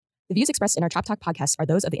The views expressed in our Chop Talk podcast are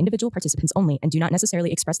those of the individual participants only and do not necessarily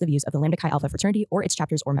express the views of the Lambda Chi Alpha fraternity or its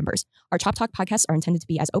chapters or members. Our Chop Talk podcasts are intended to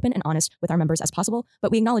be as open and honest with our members as possible,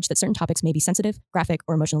 but we acknowledge that certain topics may be sensitive, graphic,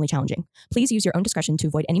 or emotionally challenging. Please use your own discretion to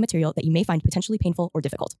avoid any material that you may find potentially painful or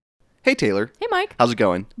difficult. Hey, Taylor. Hey, Mike. How's it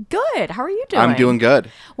going? Good. How are you doing? I'm doing good.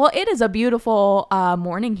 Well, it is a beautiful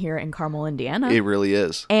morning here in Carmel, Indiana. It really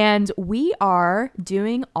is. And we are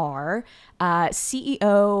doing our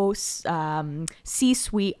CEO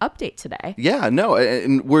C-suite update today. Yeah, no,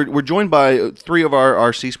 and we're joined by three of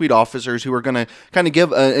our C-suite officers who are going to kind of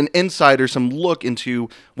give an insight or some look into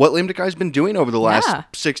what Lambda Chi's been doing over the last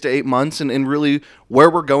 6 to 8 months and really where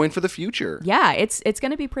we're going for the future. Yeah, it's going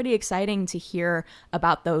to be pretty exciting to hear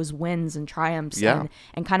about those wins and triumphs and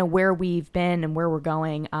kind of where we've been and where we're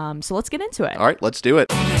going. So let's get into it. All right, let's do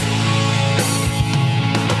it.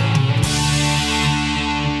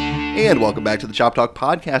 And welcome back to the Chop Talk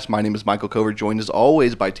podcast. My name is Michael Cover, joined as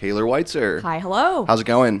always by Taylor Weitzer. Hi, hello. How's it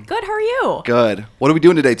going? Good, how are you? Good. What are we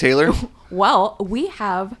doing today, Taylor? Well, we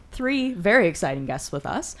have three very exciting guests with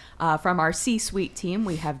us. From our C-suite team,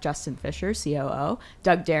 we have Justin Fisher, COO,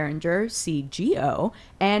 Doug Derringer, CGO,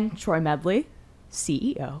 and Troy Medley,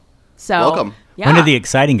 CEO. So, welcome. Yeah. When did the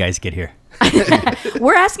exciting guys get here?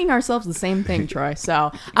 We're asking ourselves the same thing, Troy.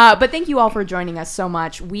 So, but thank you all for joining us so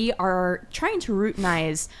much. We are trying to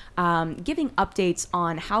routinize, giving updates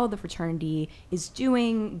on how the fraternity is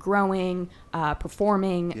doing, growing,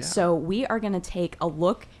 performing. Yeah. So we are going to take a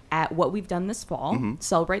look at what we've done this fall,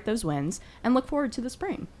 celebrate those wins, and look forward to the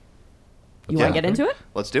spring. You want to get into it?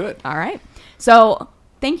 Let's do it. All right. So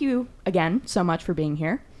thank you again so much for being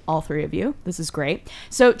here. All three of you. This is great.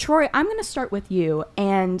 So, Troy, I'm going to start with you.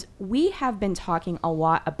 And we have been talking a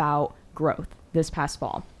lot about growth this past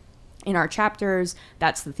fall. In our chapters,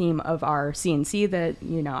 that's the theme of our CNC that,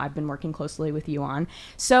 I've been working closely with you on.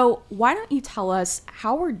 So why don't you tell us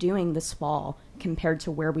how we're doing this fall compared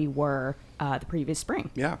to where we were the previous spring?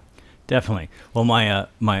 Yeah. Definitely. Well,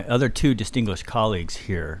 my other two distinguished colleagues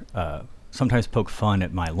here sometimes poke fun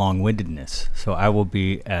at my long-windedness, so I will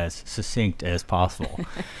be as succinct as possible.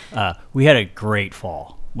 We had a great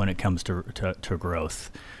fall when it comes to growth.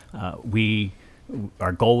 Our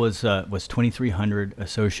goal was 2,300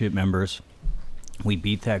 associate members. We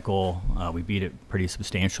beat that goal. We beat it pretty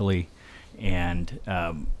substantially, and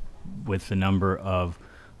with the number of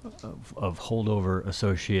holdover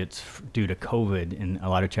associates due to COVID and a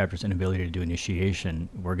lot of chapters' inability to do initiation,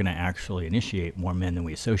 we're going to actually initiate more men than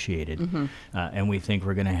we associated. And we think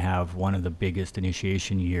we're going to have one of the biggest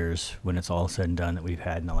initiation years when it's all said and done that we've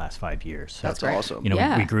had in the last 5 years. So, That's awesome.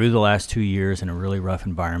 We grew the last 2 years in a really rough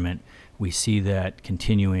environment. We see that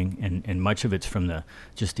continuing, and much of it's from the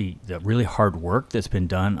really hard work that's been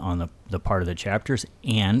done on the part of the chapters,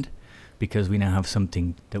 and because we now have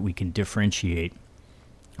something that we can differentiate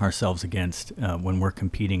ourselves against when we're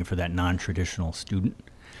competing for that non-traditional student.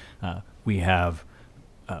 We have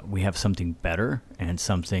something better and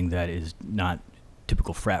something that is not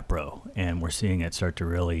typical frat bro, and we're seeing it start to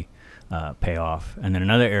really pay off. And then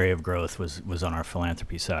another area of growth was on our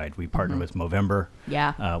philanthropy side. We partnered with Movember.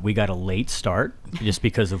 Yeah. We got a late start just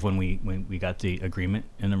because of when we got the agreement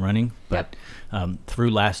in the running, but through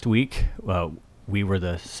last week, we were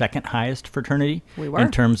the second highest fraternity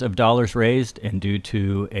in terms of dollars raised, and due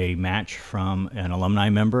to a match from an alumni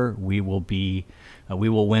member, we will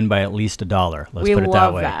win by at least $1. Let's put it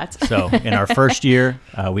that way. That. So in our first year,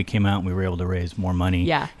 we came out and we were able to raise more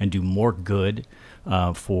money and do more good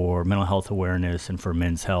for mental health awareness and for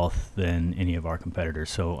men's health than any of our competitors.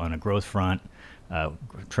 So on a growth front,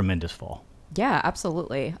 tremendous fall. Yeah,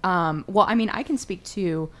 absolutely. Well, I mean, I can speak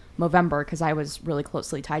to Movember because I was really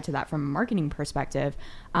closely tied to that from a marketing perspective.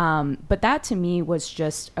 But that to me was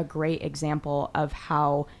just a great example of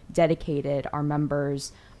how dedicated our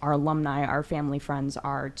members, our alumni, our family friends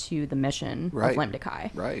are to the mission of Lambda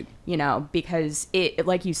Chi. Right. Because it,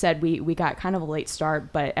 like you said, we got kind of a late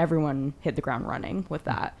start, but everyone hit the ground running with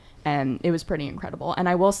that. And it was pretty incredible. And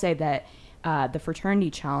I will say that the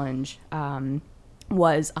Fraternity Challenge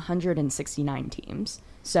was 169 teams.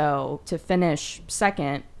 So to finish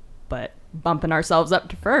second, but bumping ourselves up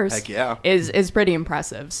to first is pretty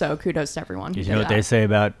impressive. So kudos to everyone. You know what they say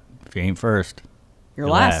about if you ain't first, you're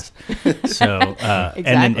last. So Exactly. And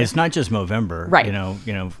then it's not just Movember.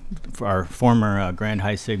 Right. For our former Grand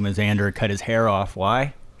High Sigma Xander cut his hair off.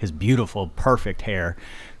 Why? His beautiful, perfect hair,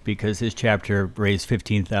 because his chapter raised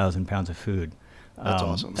 15,000 pounds of food. That's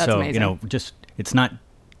awesome. That's amazing. It's not.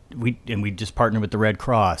 We just partnered with the Red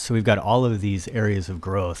Cross, so we've got all of these areas of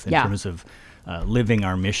growth in terms of living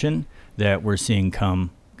our mission that we're seeing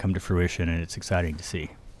come to fruition, and it's exciting to see.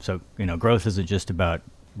 So growth isn't just about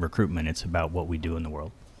recruitment; it's about what we do in the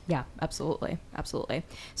world. Yeah, absolutely. Absolutely.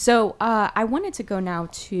 So I wanted to go now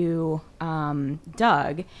to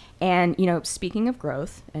Doug. And, speaking of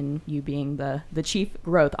growth, and you being the chief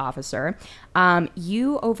growth officer,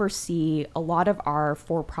 you oversee a lot of our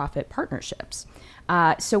for-profit partnerships.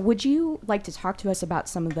 So would you like to talk to us about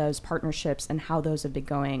some of those partnerships and how those have been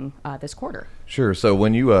going this quarter? Sure. So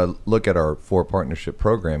when you look at our for-partnership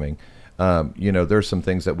programming, there's some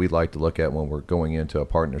things that we'd like to look at when we're going into a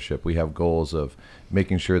partnership. We have goals of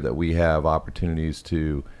making sure that we have opportunities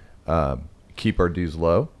to keep our dues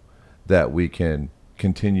low, that we can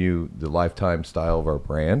continue the lifetime style of our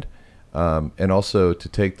brand, and also to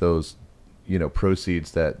take those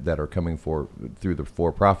proceeds that are coming through the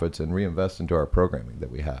for-profits and reinvest into our programming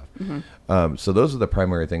that we have. Mm-hmm. So those are the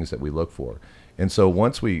primary things that we look for. And so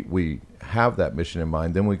once we have that mission in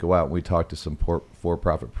mind, then we go out and we talk to some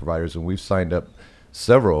for-profit providers, and we've signed up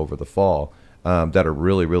several over the fall that are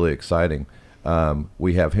really, really exciting.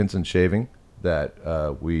 We have Henson Shaving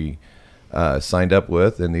that we signed up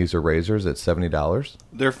with, and these are razors at $70.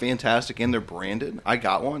 They're fantastic, and they're branded. I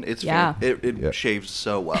got one. It's it shaves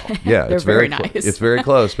so well. Yeah, it's very nice. It's very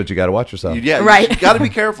close, but you got to watch yourself. Right. You got to be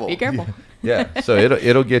careful. Be careful. Yeah, so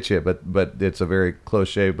it'll get you, but it's a very close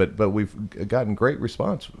shave. But we've gotten great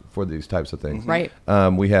response for these types of things. Right.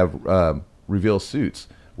 We have Reveal Suits,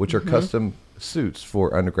 which are custom suits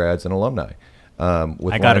for undergrads and alumni.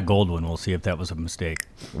 I got a gold one. We'll see if that was a mistake.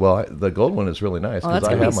 Well, the gold one is really nice. Oh, that's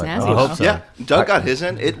I going to have be mine. snazzy. I hope so. Yeah, Doug got his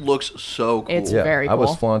in. It looks so cool. It's very cool. I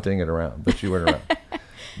was flaunting it around, but you weren't around.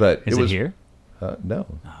 But Is it was here? No.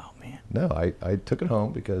 Oh man. No, I took it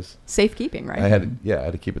home because Safekeeping, right? I had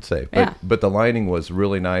to keep it safe. Yeah. But the lining was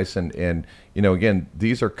really nice, and again,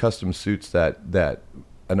 these are custom suits that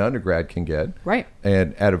an undergrad can get, right,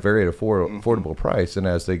 and at a very affordable price. And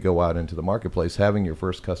as they go out into the marketplace, having your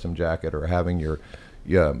first custom jacket or having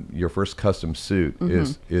your first custom suit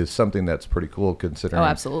is something that's pretty cool, considering. Oh,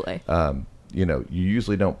 absolutely. You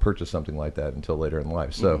usually don't purchase something like that until later in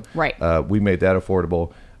life. So right. We made that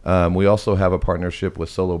affordable. We also have a partnership with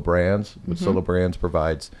Solo Brands, which Solo Brands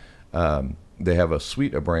provides. They have a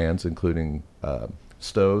suite of brands, including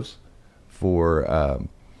stoves for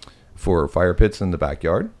fire pits in the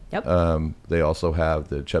backyard. Yep. They also have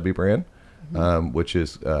the Chubby brand, which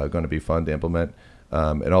is going to be fun to implement.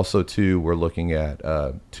 And also, too, we're looking at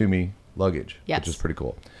Toomey luggage, which is pretty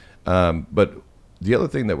cool. But the other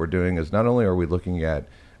thing that we're doing is not only are we looking at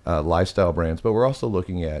lifestyle brands, but we're also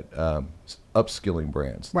looking at upskilling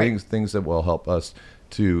brands, things that will help us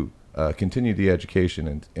to continue the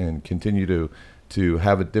education and continue to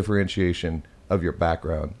have a differentiation of your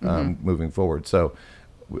background moving forward. So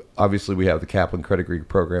obviously we have the Kaplan Credit Degree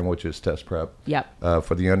Program, which is test prep. Yep.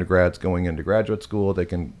 For the undergrads going into graduate school, they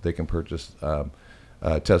can purchase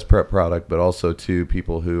test prep product, but also to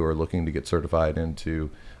people who are looking to get certified into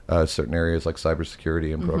certain areas like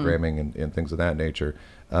cybersecurity and programming and things of that nature.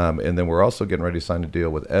 And then we're also getting ready to sign a deal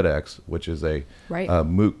with edX, which is a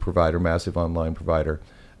MOOC provider, massive online provider.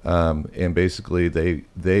 And basically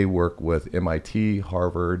they work with MIT,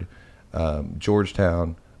 Harvard,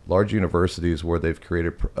 Georgetown, large universities where they've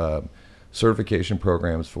created certification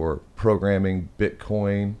programs for programming,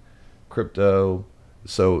 Bitcoin, crypto.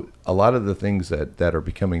 So a lot of the things that are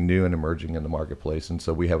becoming new and emerging in the marketplace. And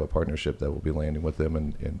so we have a partnership that will be landing with them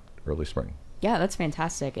in early spring. Yeah, that's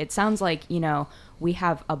fantastic. It sounds like, we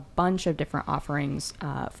have a bunch of different offerings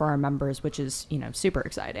for our members, which is, super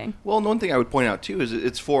exciting. Well, and one thing I would point out, too, is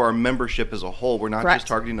it's for our membership as a whole. We're not just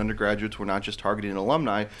targeting undergraduates. We're not just targeting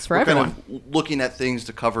alumni. It's for everyone. Kind of looking at things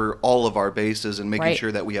to cover all of our bases and making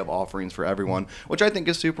sure that we have offerings for everyone, which I think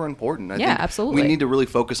is super important. I think absolutely. We need to really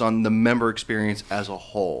focus on the member experience as a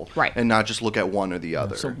whole and not just look at one or the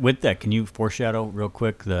other. So with that, can you foreshadow real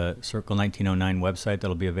quick the Circle 1909 website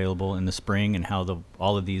that'll be available in the spring and how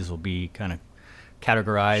all of these will be kind of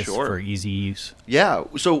categorized for easy use? Yeah.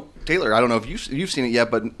 So, Taylor, I don't know if you've seen it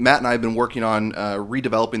yet, but Matt and I have been working on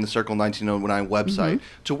redeveloping the Circle 1909 website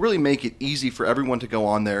to really make it easy for everyone to go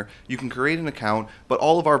on there. You can create an account, but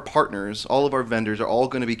all of our partners, all of our vendors are all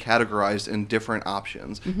going to be categorized in different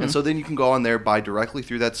options. And so then you can go on there, buy directly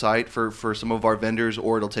through that site for some of our vendors,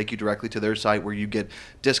 or it'll take you directly to their site where you get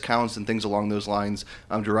discounts and things along those lines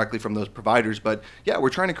directly from those providers. But yeah,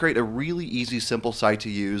 we're trying to create a really easy, simple site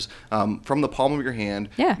to use from the palm of your hand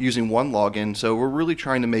using one login. So we're really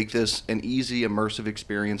trying to make this an easy, immersive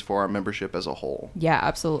experience for our membership as a whole. Yeah,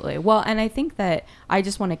 absolutely. Well, and I think that I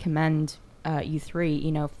just want to commend you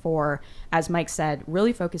three, for, as Mike said,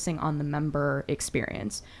 really focusing on the member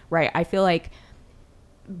experience, right? I feel like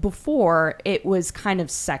before it was kind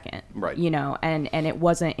of second, right? And it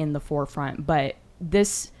wasn't in the forefront, but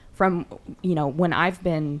this from, when I've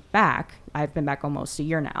been back almost a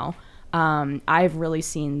year now. I've really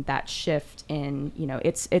seen that shift in,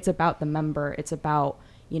 it's about the member, it's about,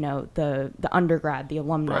 the undergrad, the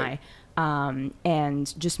alumni,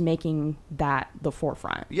 and just making that the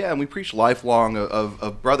forefront. Yeah, and we preach lifelong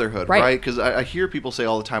of brotherhood, right? Because I hear people say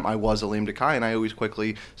all the time, I was a Lambda Chi, and I always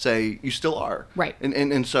quickly say, you still are. Right.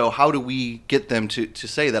 And so how do we get them to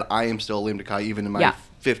say that I am still a Lambda Chi, even in my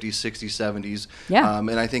 50s, 60s, 70s. Yeah.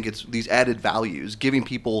 And I think it's these added values, giving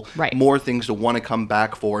people right. more things to want to come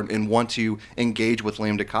back for and want to engage with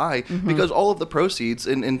Lambda Chi, because all of the proceeds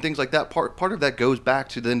and things like that, part of that goes back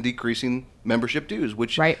to then decreasing membership dues,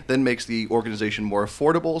 which then makes the organization more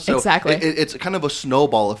affordable. So exactly. It's kind of a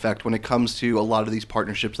snowball effect when it comes to a lot of these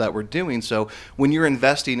partnerships that we're doing. So when you're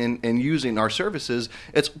investing in using our services,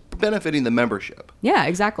 it's benefiting the membership. Yeah,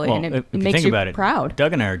 exactly. Well, and it makes think you about it, proud.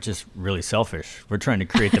 Doug and I are just really selfish. We're trying to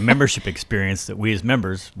create the membership experience that we as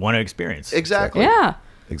members want to experience. Exactly. Yeah.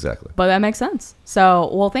 Exactly. But that makes sense. So,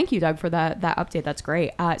 well, thank you, Doug, for that update. That's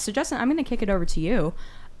great. So, Justin, I'm going to kick it over to you.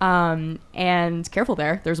 And careful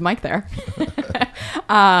there. There's a mic there.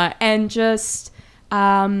 And just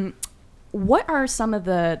what are some of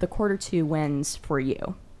the Q2 wins for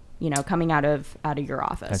you? Coming out of your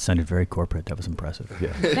office. That sounded very corporate. That was impressive.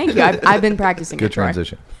 Yeah. Thank you. I've been practicing. Good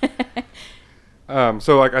transition.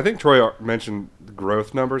 So, I think Troy mentioned the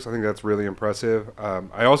growth numbers. I think that's really impressive.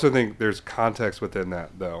 I also think there's context within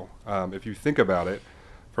that, though. If you think about it,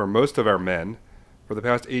 for most of our men, for the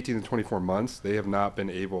past 18 to 24 months, they have not been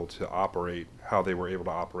able to operate how they were able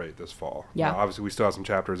to operate this fall. Yeah. Now, obviously, we still have some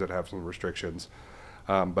chapters that have some restrictions.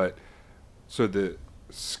 But so the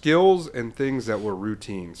skills and things that were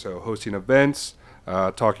routine, so hosting events,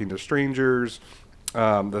 talking to strangers,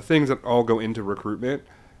 the things that all go into recruitment,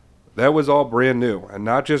 that was all brand new, and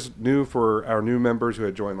not just new for our new members who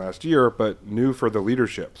had joined last year, but new for the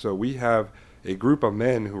leadership. So we have a group of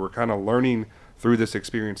men who were kind of learning through this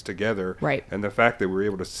experience together. Right. And the fact that we were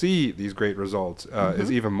able to see these great results is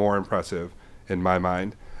even more impressive in my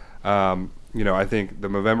mind. I think the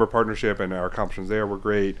Movember partnership and our accomplishments there were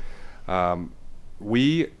great.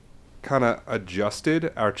 We kind of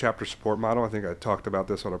adjusted our chapter support model. I think I talked about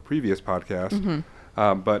this on a previous podcast.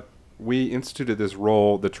 But we instituted this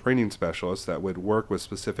role, the training specialist, that would work with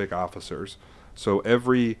specific officers. So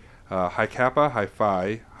every High Kappa, High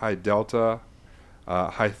Phi, High Delta,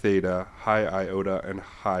 High Theta, High Iota, and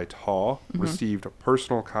High Tau received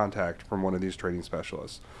personal contact from one of these training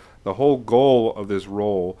specialists. The whole goal of this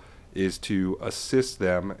role is to assist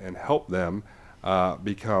them and help them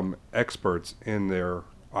become experts in their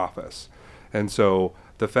office. And so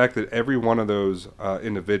the fact that every one of those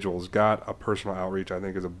individuals got a personal outreach, I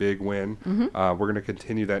think, is a big win. We're going to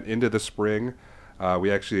continue that into the spring. We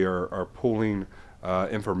actually are pulling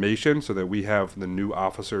information so that we have the new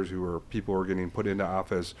officers people who are getting put into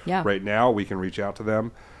office right now. We can reach out to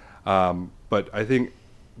them. But I think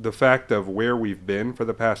the fact of where we've been for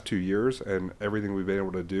the past 2 years and everything we've been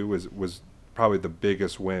able to do was probably the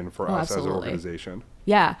biggest win for us as an organization.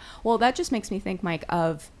 Yeah. Well, that just makes me think, Mike,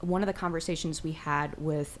 of one of the conversations we had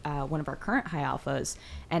with one of our current high alphas,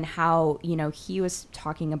 and how, he was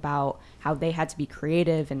talking about how they had to be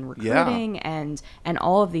creative in recruiting and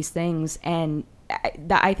all of these things. And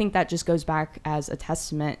I think that just goes back as a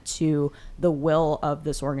testament to the will of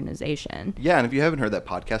this organization. Yeah, and if you haven't heard that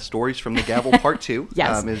podcast, Stories from the Gavel Part 2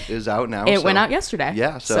 is out now. It went out yesterday.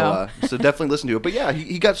 Yeah, so definitely listen to it. But yeah,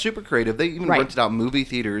 he got super creative. They even rented out movie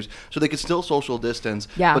theaters so they could still social distance,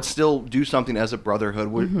 but still do something as a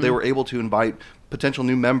brotherhood. They were able to invite potential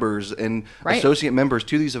new members and associate members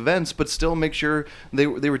to these events, but still make sure they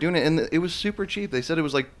were doing it. And it was super cheap. They said it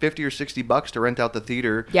was like $50 or $60 to rent out the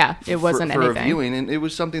theater. Yeah, it wasn't for anything. a viewing, and it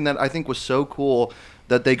was something that I think was so cool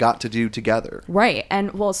that they got to do together. Right.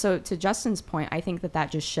 And well, so to Justin's point, I think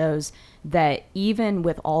that just shows that even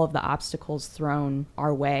with all of the obstacles thrown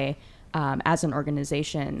our way, as an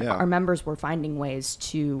organization, our members were finding ways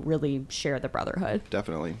to really share the brotherhood.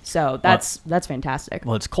 Definitely. So that's fantastic.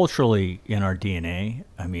 Well, it's culturally in our DNA.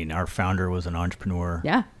 I mean, our founder was an entrepreneur.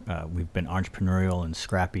 Yeah. We've been entrepreneurial and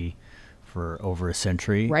scrappy for over a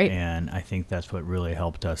century. Right. And I think that's what really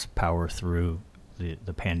helped us power through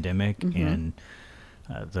the pandemic. And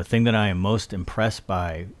the thing that I am most impressed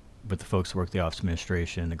by with the folks who work the Office of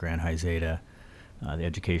Administration, the Grand High Zeta, the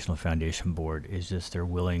Educational Foundation Board, is just their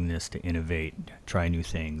willingness to innovate, try new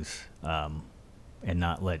things, and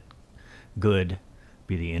not let good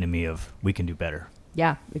be the enemy of we can do better.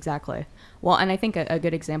 Yeah, exactly. Well, and I think a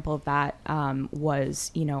good example of that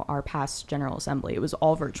was, our past General Assembly. It was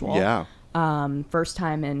all virtual. Yeah. First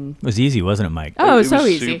time in... It was easy, wasn't it, Mike? Oh, it so was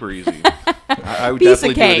easy. Super easy. I would Piece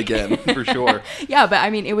of definitely do cake. it again for sure. Yeah, but I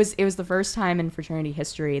mean, it was the first time in fraternity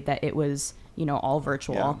history that it was, all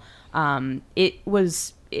virtual.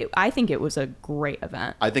 I think it was a great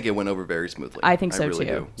event. I think it went over very smoothly. I think so really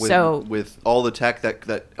too. Do. With all the tech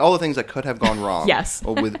that all the things that could have gone wrong. Yes.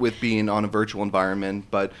 with being on a virtual environment,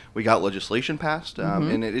 but we got legislation passed,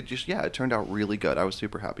 and it turned out really good. I was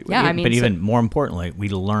super happy with it. I mean, but even more importantly, we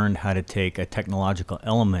learned how to take a technological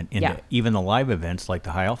element into even the live events like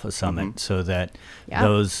the High Alpha Summit, so that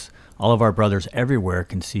all of our brothers everywhere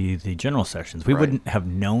can see the general sessions. We wouldn't have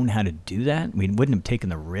known how to do that. We wouldn't have taken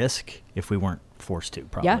the risk if we weren't forced to,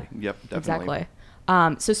 probably. Yep, definitely.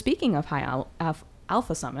 Exactly. So speaking of High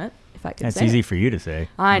Alpha Summit, if I could That's say easy it. for you to say.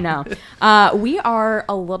 I know. We are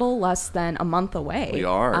a little less than a month away. We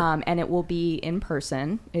are. And it will be in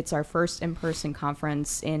person. It's our first in-person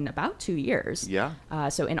conference in about 2 years. Yeah.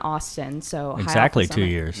 So in Austin. So High Exactly Alpha 2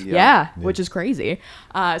 Summit. years. Yeah, which is crazy.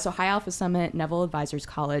 So High Alpha Summit, Neville Advisors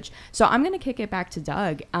College. So I'm going to kick it back to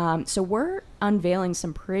Doug. So we're unveiling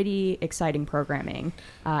some pretty exciting programming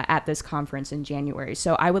at this conference in January.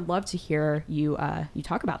 So I would love to hear you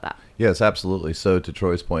talk about that. Yes, absolutely. So to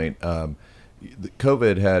Troy's point,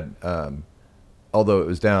 COVID had, although it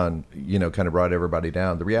was down, kind of brought everybody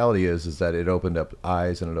down. The reality is that it opened up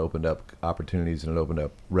eyes and it opened up opportunities and it opened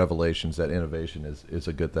up revelations that innovation is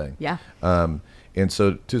a good thing. Yeah. And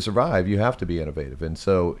so to survive, you have to be innovative. And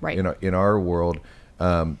so in our world,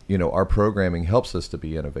 our programming helps us to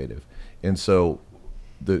be innovative. And so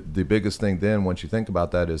the biggest thing then, once you think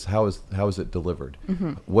about that, is how is it delivered?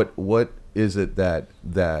 Mm-hmm. What is it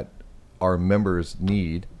that our members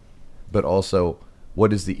need, but also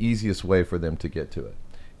what is the easiest way for them to get to it?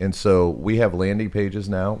 And so we have landing pages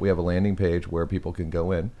now. We have a landing page where people can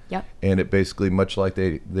go in, and it basically, much like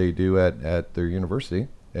they do at their university,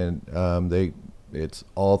 and it's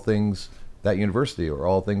all things that university or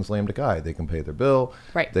all things Lambda Chi. They can pay their bill.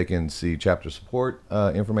 Right. They can see chapter support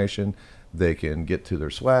information. They can get to their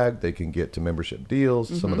swag. They can get to membership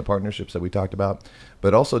deals, some of the partnerships that we talked about.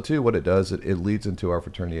 But also, too, what it does, it leads into our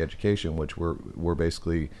fraternity education, which we're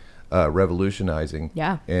basically revolutionizing.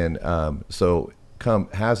 Yeah. And so come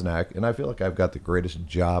HASNAC, and I feel like I've got the greatest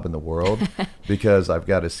job in the world because I've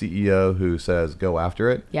got a CEO who says, go after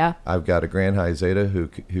it. Yeah. I've got a Grand High Zeta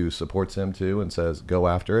who supports him, too, and says, go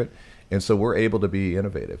after it. And so we're able to be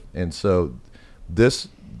innovative. And so this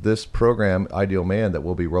program, Ideal Man, that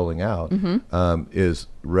we'll be rolling out is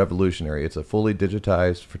revolutionary. It's a fully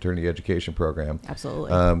digitized fraternity education program. Absolutely.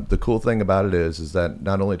 The cool thing about it is that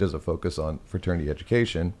not only does it focus on fraternity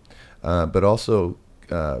education, but also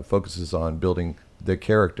focuses on building the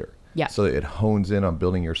character. Yeah. So it hones in on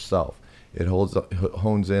building yourself. It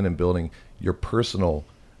hones in and building your personal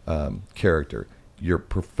character, your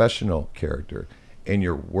professional character, and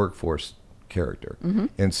your workforce character. Mm-hmm.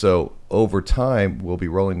 And so over time, we'll be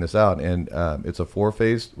rolling this out, and it's a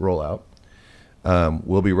 4-phase rollout.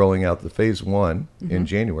 We'll be rolling out the phase 1 in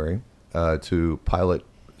January to pilot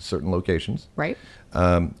certain locations. Right.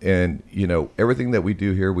 And, everything that we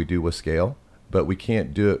do here, we do with scale, but we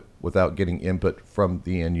can't do it without getting input from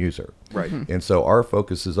the end user. Right. And so our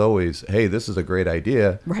focus is always, hey, this is a great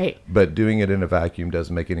idea, right, but doing it in a vacuum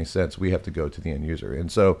doesn't make any sense. We have to go to the end user.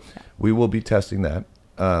 And so we will be testing that.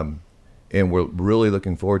 And we're really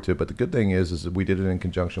looking forward to it. But the good thing is that we did it in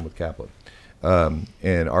conjunction with Kaplan.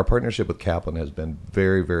 And our partnership with Kaplan has been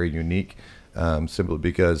very, very unique, simply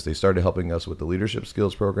because they started helping us with the leadership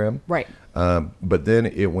skills program. Right. But then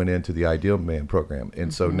it went into the Ideal Man program.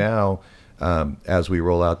 And so now, as we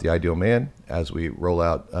roll out the Ideal Man, as we roll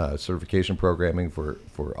out certification programming for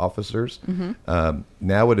officers,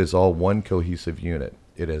 now it is all one cohesive unit.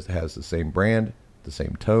 It has the same brand, the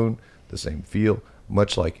same tone, the same feel,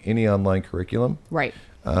 much like any online curriculum. Right.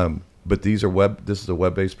 But this is a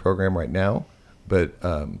web-based program right now, but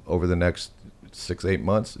over the next 6-8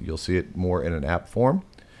 months, you'll see it more in an app form.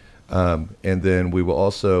 And then we will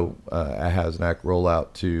also, at HASNAC, roll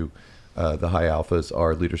out to the High Alphas,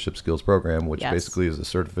 our leadership skills program, which basically is a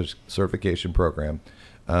certification program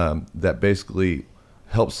that basically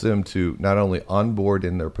helps them to not only onboard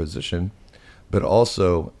in their position, but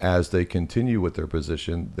also as they continue with their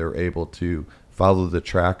position, they're able to follow the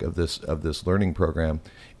track of this learning program,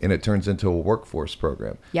 and it turns into a workforce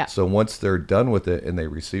program. Yeah. So once they're done with it and they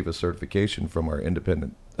receive a certification from our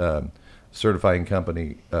independent certifying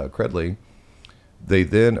company, Credly, they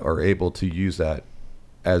then are able to use that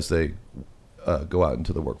as they go out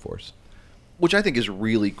into the workforce. which I think is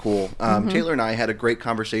really cool. Taylor and I had a great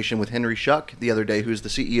conversation with Henry Schuck the other day, who's the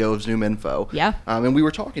CEO of ZoomInfo. Yeah. And we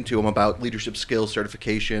were talking to him about leadership skills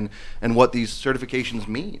certification and what these certifications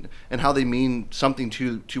mean and how they mean something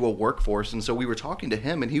to a workforce. And so we were talking to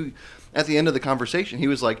him, and he, at the end of the conversation, he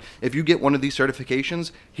was like, if you get one of these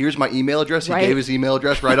certifications, here's my email address. He gave his email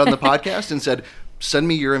address right on the podcast and said, send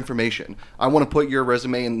me your information. I want to put your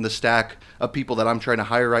resume in the stack of people that I'm trying to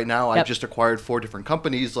hire right now. I just acquired 4 different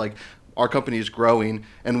companies. Like, our company is growing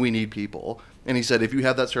and we need people. And he said, if you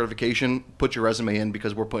have that certification, put your resume in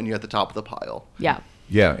because we're putting you at the top of the pile. Yeah.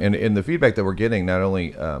 Yeah. And the feedback that we're getting, not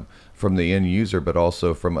only from the end user, but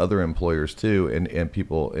also from other employers too, and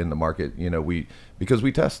people in the market, because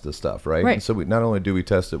we test this stuff, right? And so not only do we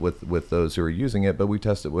test it with those who are using it, but we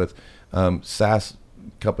test it with SaaS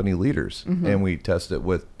company leaders, and we test it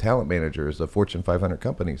with talent managers of Fortune 500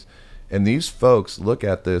 companies. And these folks look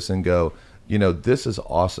at this and go, this is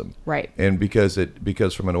awesome. Right. And because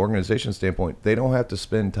from an organization standpoint, they don't have to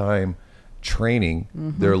spend time training.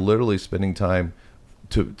 They're literally spending time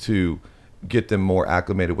to get them more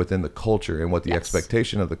acclimated within the culture and what the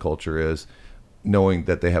expectation of the culture is, knowing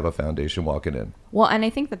that they have a foundation walking in. Well, and I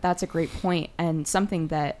think that that's a great point. And something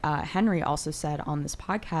that Henry also said on this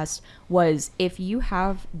podcast was, if you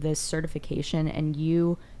have this certification and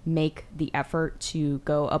you make the effort to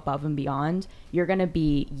go above and beyond, you're going to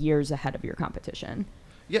be years ahead of your competition.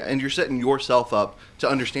 Yeah, and you're setting yourself up to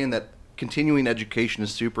understand that continuing education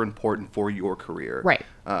is super important for your career. Right.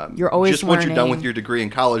 You're always just once you're done with your degree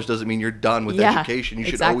in college doesn't mean you're done with education. You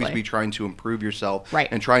should always be trying to improve yourself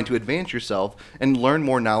and trying to advance yourself and learn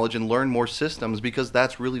more knowledge and learn more systems, because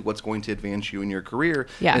that's really what's going to advance you in your career.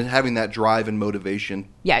 And having that drive and motivation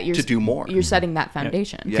to do more. You're setting that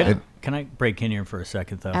foundation. Yeah. Can I break in here for a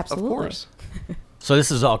second, though? Absolutely. Of course. So this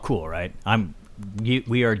is all cool, right?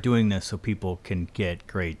 We are doing this so people can get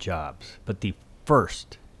great jobs. But the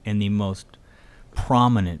first and the most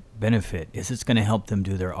prominent benefit is it's going to help them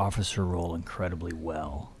do their officer role incredibly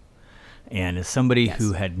well. And as somebody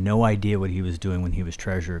who had no idea what he was doing when he was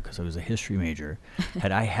treasurer, because I was a history major,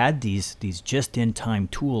 had I had these just-in-time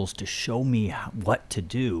tools to show me what to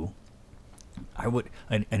do, I would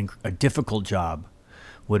a difficult job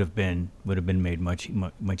would have been made much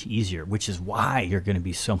easier, which is why you're going to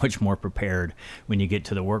be so much more prepared when you get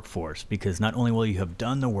to the workforce, because not only will you have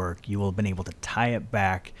done the work, you will have been able to tie it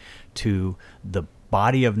back to the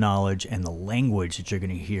body of knowledge and the language that you're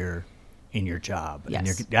going to hear in your job. And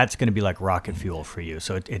that's going to be like rocket fuel for you.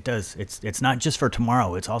 So it's not just for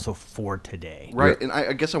tomorrow, it's also for today. Right. And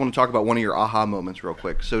I guess I want to talk about one of your aha moments real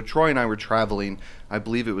quick. So Troy and I were traveling, I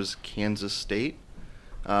believe it was Kansas State.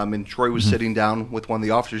 And Troy was sitting down with one of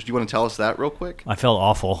the officers. Do you want to tell us that real quick? I felt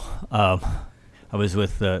awful. I was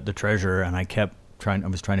with the treasurer, and I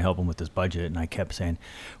was trying to help him with his budget, and I kept saying,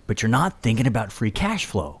 but you're not thinking about free cash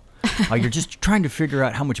flow. You're just trying to figure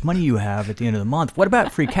out how much money you have at the end of the month. What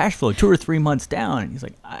about free cash flow 2 or 3 months down? And he's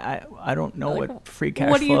like, I don't know what free cash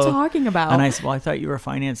flow. What are you talking about? And I said, well, I thought you were a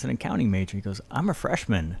finance and accounting major. He goes, I'm a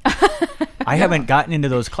freshman. I haven't gotten into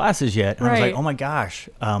those classes yet. And I was like, oh my gosh,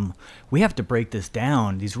 we have to break this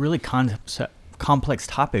down, these really complex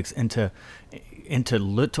topics into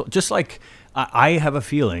little, just like I have a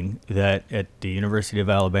feeling that at the University of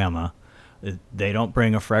Alabama, they don't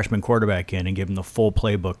bring a freshman quarterback in and give him the full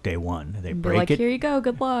playbook day one. They break it. Here you go.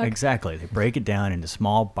 Good luck. Exactly. They break it down into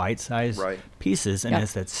small, bite-sized pieces, and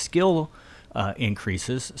as that skill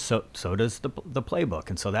increases, so does the playbook.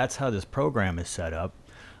 And so that's how this program is set up.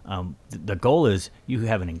 The goal is you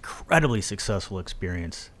have an incredibly successful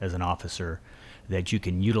experience as an officer that you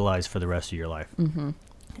can utilize for the rest of your life.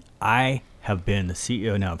 I have been the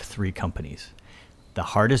CEO now of 3 companies. The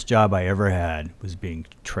hardest job I ever had was being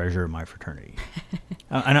treasurer of my fraternity.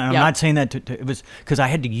 And I'm not saying that it was because I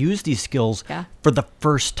had to use these skills for the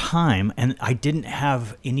first time, and I didn't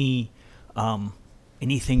have anything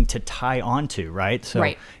to tie onto, right?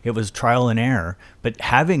 So it was trial and error. But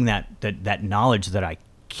having that knowledge that I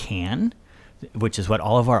can, which is what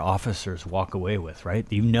all of our officers walk away with, right?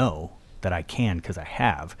 You know that I can because I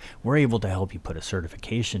have. We're able to help you put a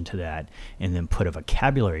certification to that and then put a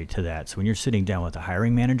vocabulary to that. So when you're sitting down with a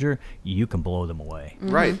hiring manager, you can blow them away.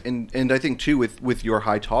 Right. And I think too with your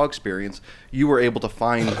high tall experience, you were able to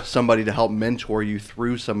find somebody to help mentor you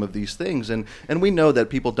through some of these things. And we know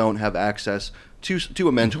that people don't have access to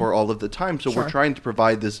a mentor all of the time. So we're trying to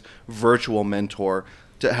provide this virtual mentor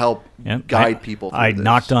to help guide people through I this.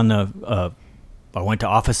 knocked on the I went to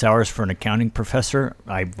office hours for an accounting professor.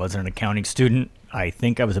 I wasn't an accounting student. I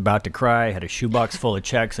think I was about to cry. I had a shoebox full of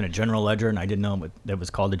checks and a general ledger, and I didn't know that was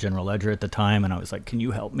called a general ledger at the time. And I was like, can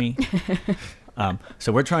you help me?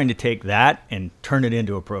 So we're trying to take that and turn it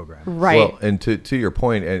into a program. Right. Well, and to your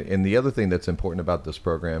point, and the other thing that's important about this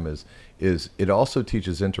program is it also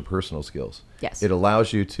teaches interpersonal skills. Yes. It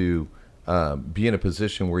allows you to be in a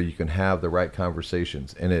position where you can have the right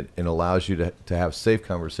conversations, and it allows you to have safe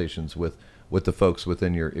conversations with the folks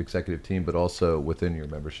within your executive team, but also within your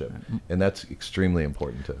membership. And that's extremely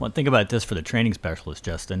important too. Well, think about this for the training specialist,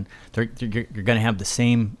 Justin. You're going to have the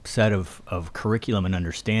same set of curriculum and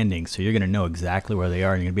understanding, so you're going to know exactly where they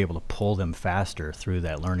are, and you're going to be able to pull them faster through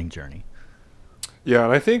that learning journey. Yeah,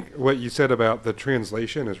 and I think what you said about the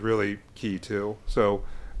translation is really key too. So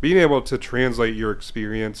being able to translate your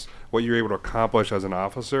experience, what you're able to accomplish as an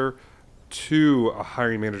officer, to a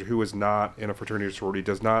hiring manager who is not in a fraternity or sorority,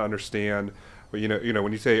 does not understand, you know,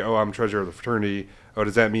 when you say, "Oh, I'm treasurer of the fraternity," oh,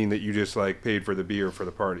 does that mean that you just like paid for the beer for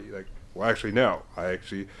the party? Like, well, actually, no. I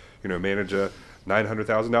actually, manage a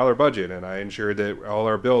 $900,000 budget, and I ensured that all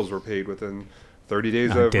our bills were paid within 30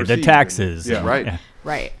 days of did receipt. the taxes. Yeah, Right. Yeah.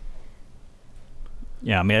 Right.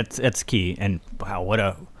 Yeah, I mean that's key. And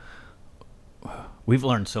wow, we've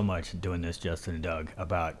learned so much doing this, Justin and Doug,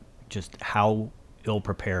 about just how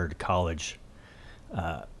ill-prepared college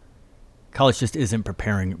just isn't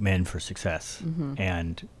preparing men for success.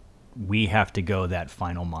 And we have to go that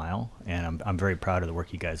final mile, and I'm very proud of the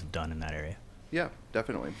work you guys have done in that area. Yeah,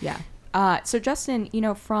 definitely. Yeah. So Justin,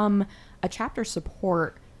 from a chapter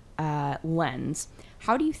support lens,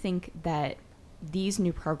 how do you think that these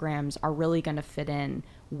new programs are really going to fit in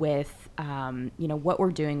with, what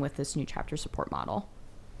we're doing with this new chapter support model?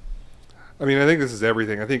 I mean, I think this is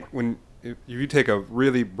everything. I think if you take a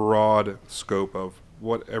really broad scope of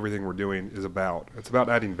what everything we're doing is about, it's about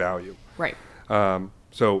adding value. Right.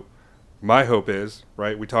 So my hope is,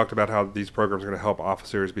 right, we talked about how these programs are going to help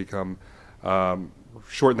officers become,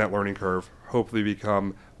 shorten that learning curve, hopefully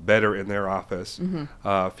become better in their office,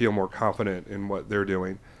 feel more confident in what they're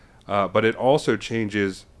doing. But it also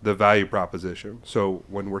changes the value proposition. So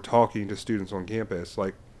when we're talking to students on campus,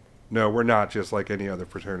 like, no, we're not just like any other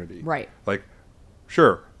fraternity. Right. Like,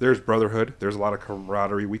 sure, there's brotherhood. There's a lot of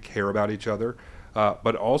camaraderie. We care about each other.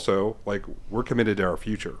 But also, like, we're committed to our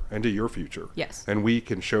future and to your future. Yes. And we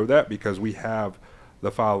can show that because we have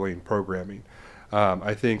the following programming.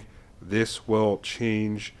 I think this will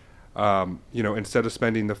change, instead of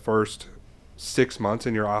spending the first 6 months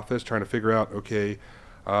in your office trying to figure out, okay,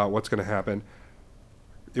 what's going to happen.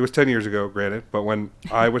 It was 10 years ago, granted, but when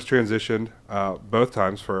I was transitioned both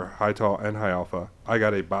times for High Tall and High Alpha, I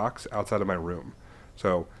got a box outside of my room.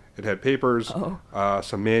 So it had papers,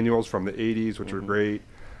 some manuals from the 80s, which were great.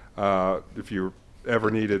 If you ever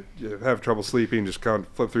have trouble sleeping, just kind of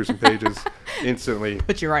flip through some pages instantly.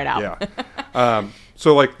 Put you right out. Yeah.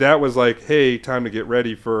 So like that was like, hey, time to get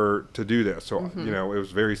ready to do this. So, it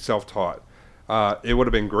was very self-taught. It would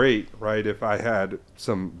have been great, right, if I had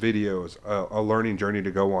some videos, a learning journey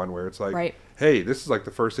to go on where it's like, right. Hey, this is like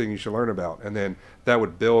the first thing you should learn about. And then that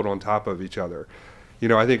would build on top of each other.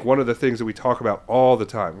 I think one of the things that we talk about all the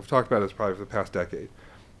time, we've talked about this probably for the past decade,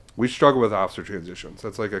 we struggle with officer transitions.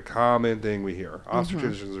 That's like a common thing we hear. Officer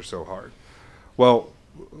transitions are so hard. Well,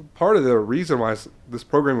 part of the reason why this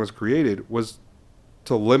program was created was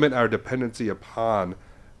to limit our dependency upon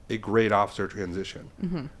a great officer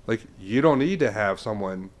transition. Like, you don't need to have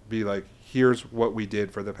someone be like, here's what we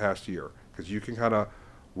did for the past year, because you can kind of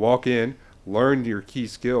walk in, learn your key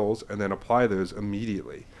skills, and then apply those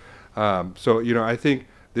immediately. So I think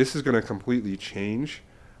this is going to completely change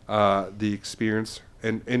the experience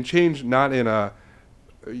and change not in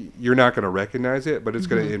you're not going to recognize it, but it's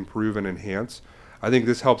going to improve and enhance. I think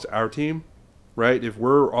this helps our team, right? If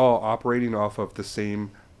we're all operating off of the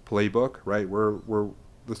same playbook, right? We're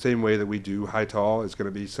the same way that we do High Tall is going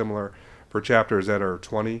to be similar for chapters that are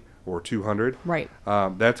 20 or 200. Right.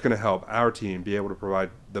 That's going to help our team be able to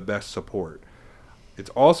provide the best support.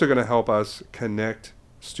 It's also going to help us connect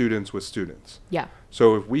students with students. Yeah.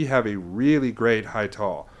 So if we have a really great High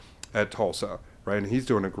Tall at Tulsa, right, and he's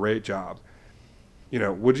doing a great job,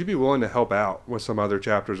 would you be willing to help out with some other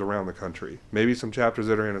chapters around the country? Maybe some chapters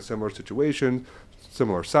that are in a similar situation,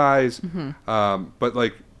 similar size, but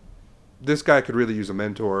like, this guy could really use a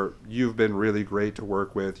mentor. You've been really great to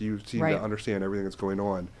work with. You seem to understand everything that's going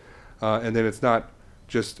on. And then it's not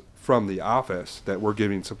just from the office that we're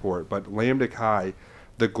giving support, but Lambda Chi,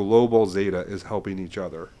 the global Zeta, is helping each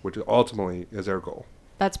other, which ultimately is our goal.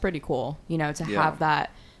 That's pretty cool, to have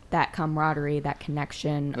that camaraderie, that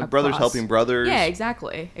connection. Brothers helping brothers. Yeah,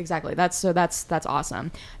 exactly. That's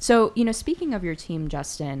awesome. So, speaking of your team,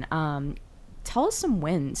 Justin, tell us some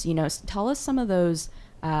wins. Tell us some of those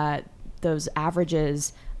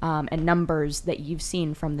averages and numbers that you've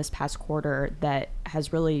seen from this past quarter that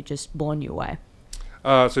has really just blown you away.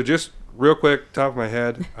 So just real quick, top of my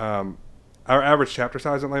head, our average chapter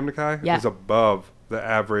size at Lambda Chi is above the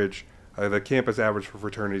average, the campus average for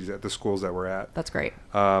fraternities at the schools that we're at. That's great.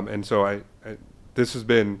 And so this has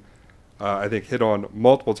been, I think, hit on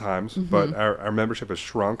multiple times, but our membership has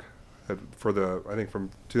shrunk I think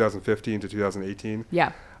from 2015 to 2018.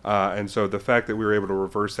 Yeah. And so the fact that we were able to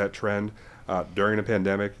reverse that trend during a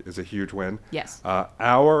pandemic is a huge win. Yes.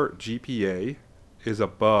 Our GPA is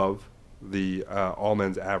above the all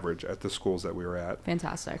men's average at the schools that we were at.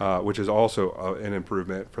 Fantastic. Which is also an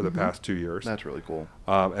improvement for the past 2 years. That's really cool.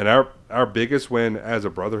 And our biggest win as a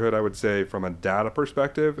brotherhood, I would say, from a data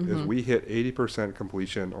perspective, is we hit 80%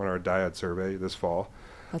 completion on our dyad survey this fall.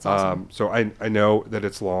 That's awesome. So I know that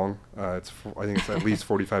it's long. I think it's at least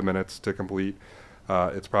 45 minutes to complete.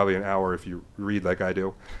 It's probably an hour if you read like I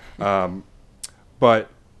do. But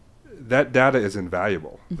that data is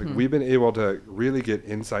invaluable. Like, we've been able to really get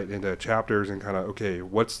insight into chapters and kind of, okay,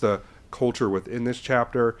 what's the culture within this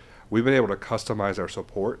chapter? We've been able to customize our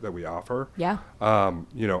support that we offer. Yeah.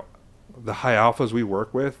 The high alphas we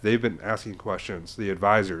work with, they've been asking questions. The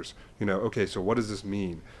advisors, okay, so what does this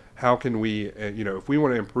mean? How can we, if we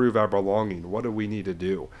want to improve our belonging, what do we need to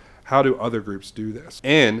do? How do other groups do this?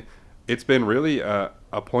 And it's been really a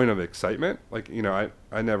point of excitement. Like,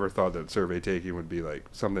 I never thought that survey taking would be like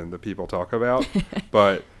something that people talk about,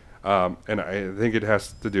 but, and I think it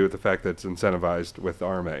has to do with the fact that it's incentivized with the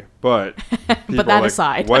RMA. But but that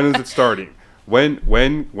aside, when is it starting?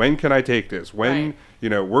 When can I take this? When,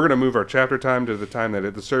 we're going to move our chapter time to the time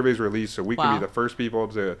that the survey's released so we can be the first people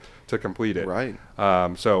to complete it. Right.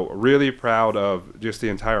 So really proud of just the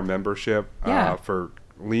entire membership for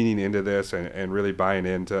leaning into this and really buying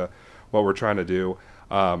into what we're trying to do.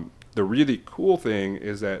 The really cool thing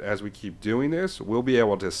is that as we keep doing this, we'll be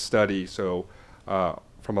able to study. So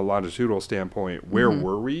from a longitudinal standpoint, where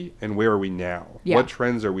were we and where are we now? Yeah. What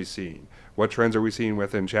trends are we seeing? What trends are we seeing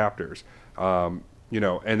within chapters? And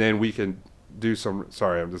then we can do some,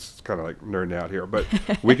 sorry, I'm just kind of like nerding out here, but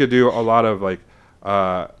we could do a lot of like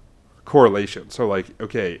correlation. So like,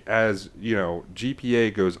 okay, as,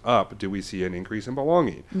 GPA goes up, do we see an increase in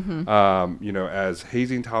belonging? As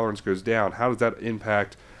hazing tolerance goes down, how does that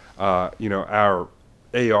impact, our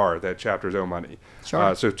AR, that chapter's own money?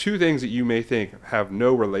 Sure. So two things that you may think have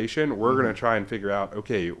no relation, we're going to try and figure out,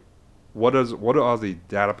 okay, what do all the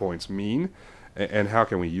data points mean? And how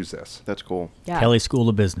can we use this? That's cool. Yeah. Kelly School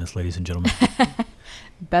of Business, ladies and gentlemen.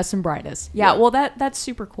 Best and brightest. Yeah, well, that's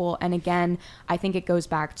super cool. And again, I think it goes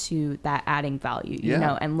back to that adding value,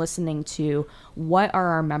 and listening to what are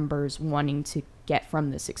our members wanting to get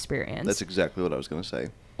from this experience. That's exactly what I was going to say.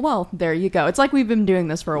 Well, there you go. It's like we've been doing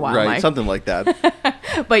this for a while, right? Mike. Something like that.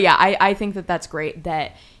 But yeah, I think that's great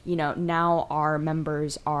that, now our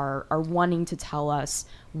members are wanting to tell us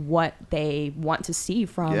what they want to see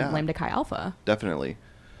from Lambda Chi Alpha. Definitely.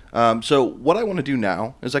 So what I want to do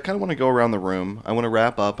now is I kind of want to go around the room. I want to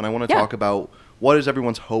wrap up and I want to talk about what is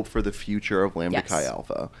everyone's hope for the future of Lambda Chi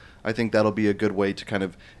Alpha. I think that'll be a good way to kind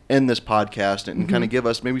of end this podcast and kind of give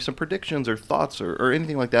us maybe some predictions or thoughts or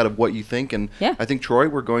anything like that of what you think. And I think, Troy,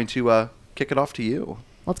 we're going to kick it off to you.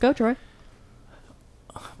 Let's go, Troy.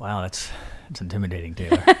 Wow, that's intimidating,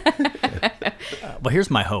 Taylor. But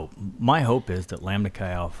here's my hope. My hope is that Lambda Chi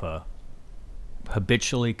Alpha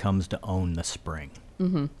habitually comes to own the spring.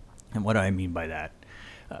 Mm-hmm. And what do I mean by that?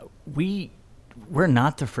 We're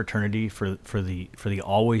not the fraternity for the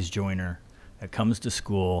always joiner that comes to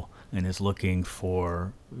school and is looking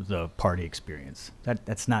for the party experience.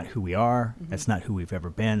 That's not who we are. Mm-hmm. That's not who we've ever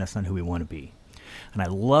been. That's not who we want to be. And I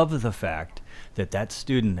love the fact that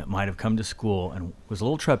student that might have come to school and was a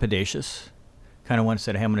little trepidatious, kind of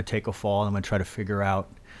said, hey, I'm going to take a fall and I'm going to try to figure out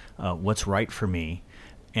what's right for me.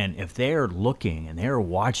 And if they're looking and they're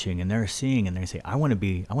watching and they're seeing and they say, I want to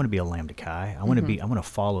be a Lambda Chi. I want to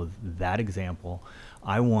follow that example.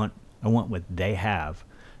 I want what they have.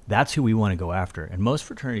 That's who we want to go after. And most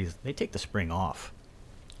fraternities, they take the spring off.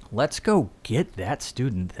 Let's go get that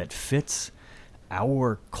student that fits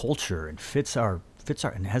our culture and fits our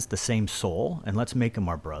and has the same soul, and let's make him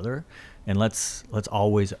our brother, and let's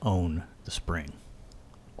always own the spring.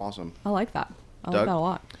 Awesome. I like that. I Doug? like that a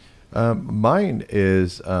lot. Mine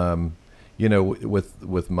is,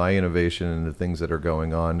 with my innovation and the things that are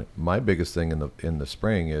going on, my biggest thing in the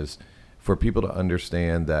spring is for people to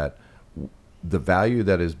understand that the value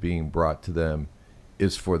that is being brought to them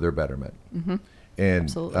is for their betterment. Mm-hmm. And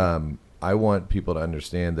absolutely. I want people to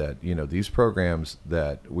understand that, these programs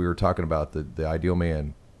that we were talking about, the ideal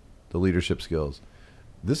man, the leadership skills,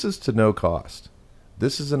 this is to no cost.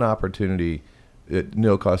 This is an opportunity at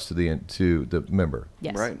no cost to the member.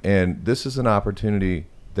 Yes. Right. And this is an opportunity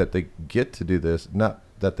that they get to do this, not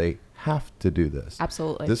that they have to do this.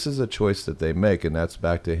 Absolutely. This is a choice that they make, and that's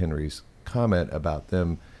back to Henry's comment about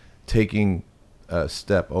them taking a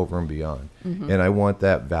step over and beyond. And I want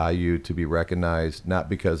that value to be recognized, not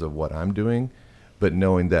because of what I'm doing, but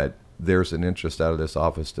knowing that there's an interest out of this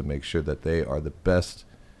office to make sure that they are the best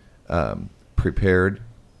prepared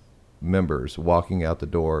members walking out the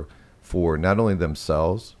door for not only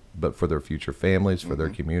themselves, but for their future families, for their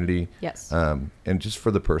community. Yes. And just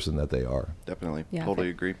for the person that they are. Definitely. Yeah, Totally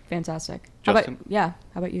agree. Fantastic. Justin? How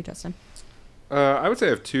about you, Justin? I would say I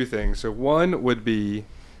have two things. So one would be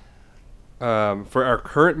for our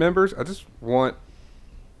current members, I just want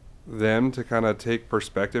them to kind of take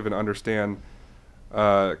perspective and understand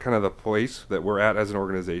kind of the place that we're at as an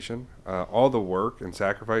organization, all the work and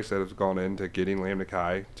sacrifice that has gone into getting Lambda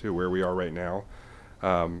Chi to where we are right now.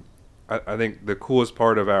 I think the coolest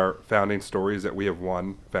part of our founding story is that we have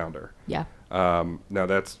one founder. Yeah. Now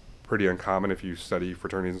that's pretty uncommon. If you study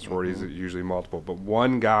fraternities and sororities, it's usually multiple. But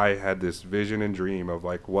one guy had this vision and dream of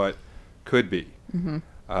like what could be.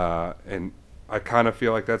 And I kind of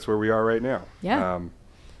feel like that's where we are right now. Yeah.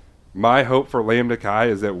 My hope for Lambda Chi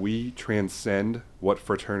is that we transcend what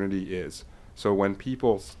fraternity is. So when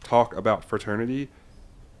people talk about fraternity,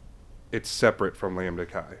 it's separate from Lambda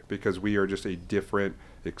Chi because we are just a different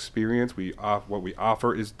experience. What we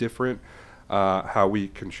offer is different. How we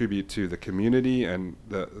contribute to the community and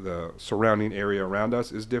the surrounding area around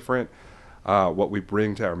us is different. What we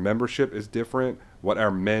bring to our membership is different. What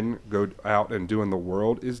our men go out and do in the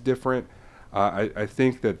world is different. I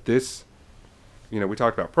think that this, we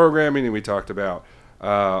talked about programming and we talked about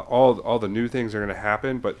all the new things are going to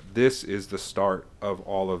happen, but this is the start of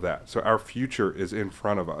all of that. So our future is in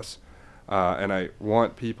front of us. And I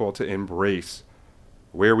want people to embrace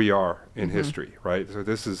where we are in history, right? So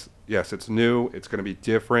this is, yes, it's new. It's going to be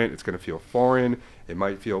different. It's going to feel foreign. It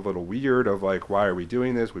might feel a little weird of like, why are we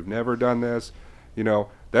doing this? We've never done this.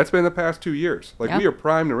 That's been the past 2 years. Like we are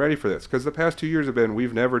primed and ready for this because the past 2 years have been,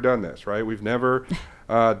 we've never done this, right? We've never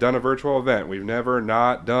done a virtual event. We've never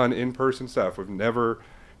not done in-person stuff. We've never,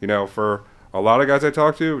 for a lot of guys I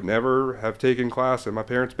talk to, never have taken class in my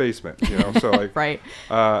parents' basement, so like, Right.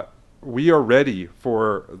 We are ready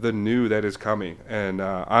for the new that is coming, and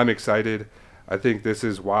I'm excited. I think this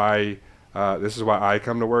is why I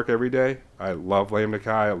come to work every day. I love Lambda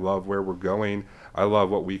Chi. I love where we're going. I love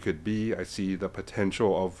what we could be. I see the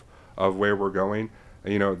potential of where we're going.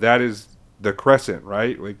 And, that is the crescent,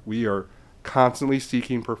 right? Like we are constantly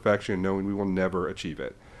seeking perfection, knowing we will never achieve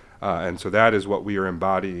it. And so that is what we are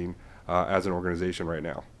embodying as an organization right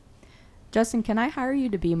now. Justin, can I hire you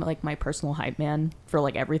to be like my personal hype man for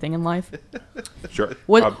like everything in life? Sure.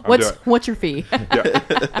 What's your fee?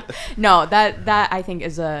 Yeah. No, that I think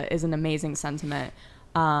is an amazing sentiment,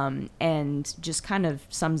 and just kind of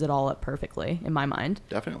sums it all up perfectly in my mind.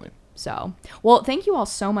 Definitely. So, well, thank you all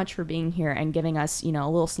so much for being here and giving us, a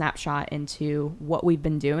little snapshot into what we've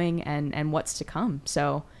been doing and what's to come.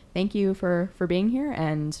 So, thank you for being here,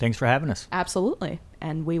 and thanks for having us. Absolutely,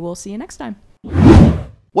 and we will see you next time.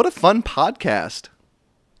 What a fun podcast.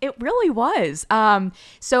 It really was.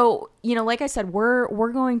 So, like I said,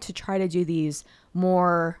 we're going to try to do these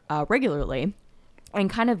more regularly and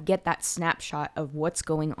kind of get that snapshot of what's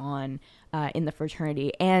going on in the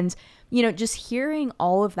fraternity. And, just hearing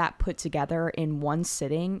all of that put together in one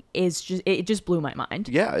sitting it just blew my mind.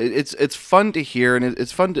 Yeah, it's fun to hear, and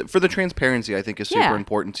it's fun for the transparency, I think, is super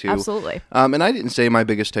important too. Absolutely. And I didn't say my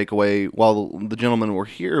biggest takeaway while the gentlemen were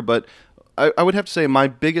here, but I would have to say my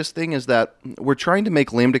biggest thing is that we're trying to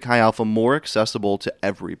make Lambda Chi Alpha more accessible to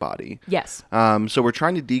everybody. Yes. So we're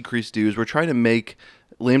trying to decrease dues. We're trying to make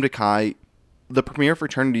Lambda Chi the premier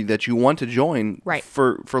fraternity that you want to join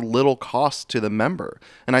for little cost to the member.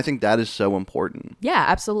 And I think that is so important. Yeah,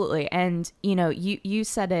 absolutely. And, you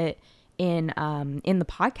said it in the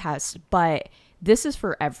podcast, but this is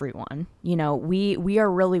for everyone. We are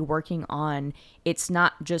really working on, it's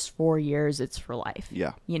not just 4 years, it's for life.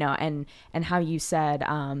 Yeah. And how you said,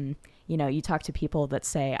 you talk to people that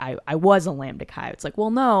say, I was a Lambda Chi. It's like,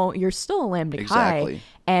 well, no, you're still a Lambda Chi. Exactly.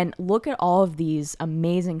 And look at all of these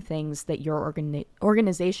amazing things that your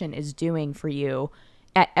organization is doing for you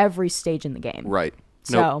at every stage in the game. Right.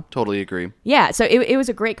 So totally agree. Yeah, so it was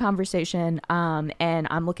a great conversation, and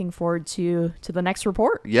I'm looking forward to the next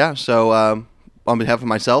report. Yeah, so on behalf of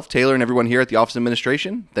myself, Taylor, and everyone here at the Office of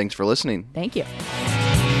Administration, thanks for listening. Thank you.